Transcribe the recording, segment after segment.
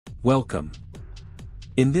Welcome.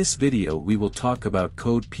 In this video we will talk about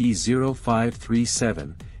code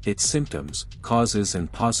P0537, its symptoms, causes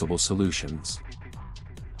and possible solutions.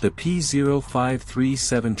 The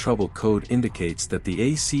P0537 trouble code indicates that the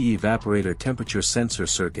AC evaporator temperature sensor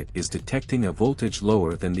circuit is detecting a voltage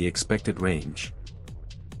lower than the expected range.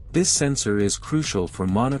 This sensor is crucial for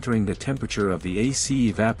monitoring the temperature of the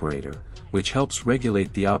AC evaporator, which helps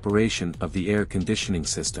regulate the operation of the air conditioning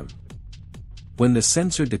system. When the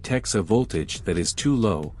sensor detects a voltage that is too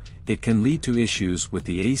low, it can lead to issues with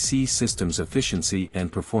the AC system's efficiency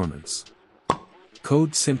and performance.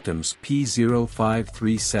 Code symptoms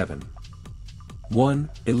P0537. 1.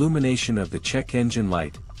 Illumination of the check engine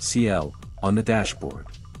light, CL, on the dashboard.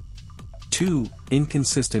 2.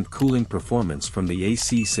 Inconsistent cooling performance from the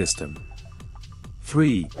AC system.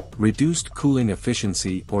 3. Reduced cooling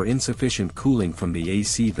efficiency or insufficient cooling from the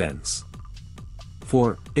AC vents.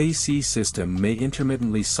 4. AC system may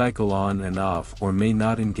intermittently cycle on and off or may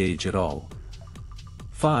not engage at all.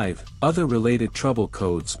 5. Other related trouble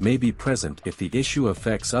codes may be present if the issue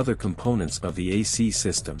affects other components of the AC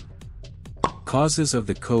system. Causes of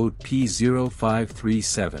the code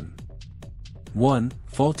P0537. 1.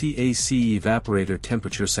 Faulty AC evaporator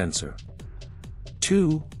temperature sensor.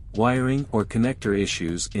 2. Wiring or connector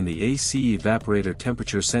issues in the AC evaporator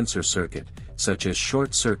temperature sensor circuit, such as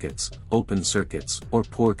short circuits, open circuits, or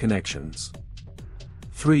poor connections.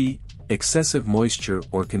 3. Excessive moisture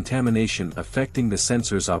or contamination affecting the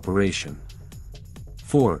sensor's operation.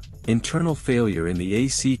 4. Internal failure in the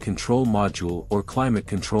AC control module or climate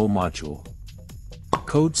control module.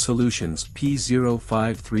 Code solutions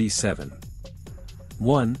P0537.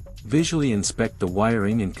 1. Visually inspect the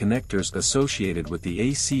wiring and connectors associated with the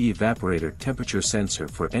AC evaporator temperature sensor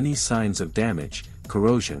for any signs of damage,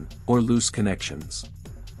 corrosion, or loose connections.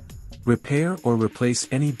 Repair or replace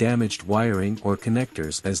any damaged wiring or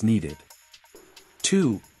connectors as needed.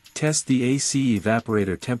 2. Test the AC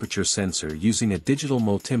evaporator temperature sensor using a digital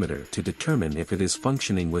multimeter to determine if it is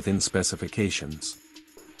functioning within specifications.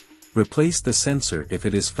 Replace the sensor if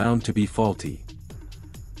it is found to be faulty.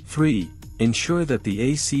 3. Ensure that the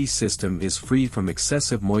AC system is free from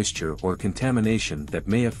excessive moisture or contamination that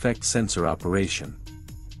may affect sensor operation.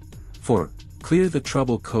 4. Clear the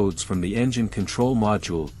trouble codes from the engine control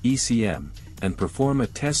module, ECM, and perform a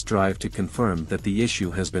test drive to confirm that the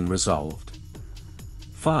issue has been resolved.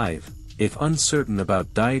 5. If uncertain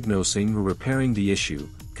about diagnosing or repairing the issue,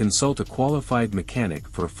 consult a qualified mechanic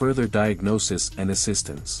for further diagnosis and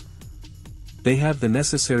assistance. They have the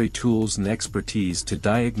necessary tools and expertise to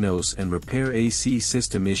diagnose and repair AC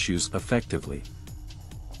system issues effectively.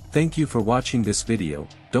 Thank you for watching this video.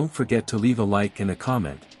 Don't forget to leave a like and a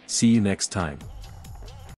comment. See you next time.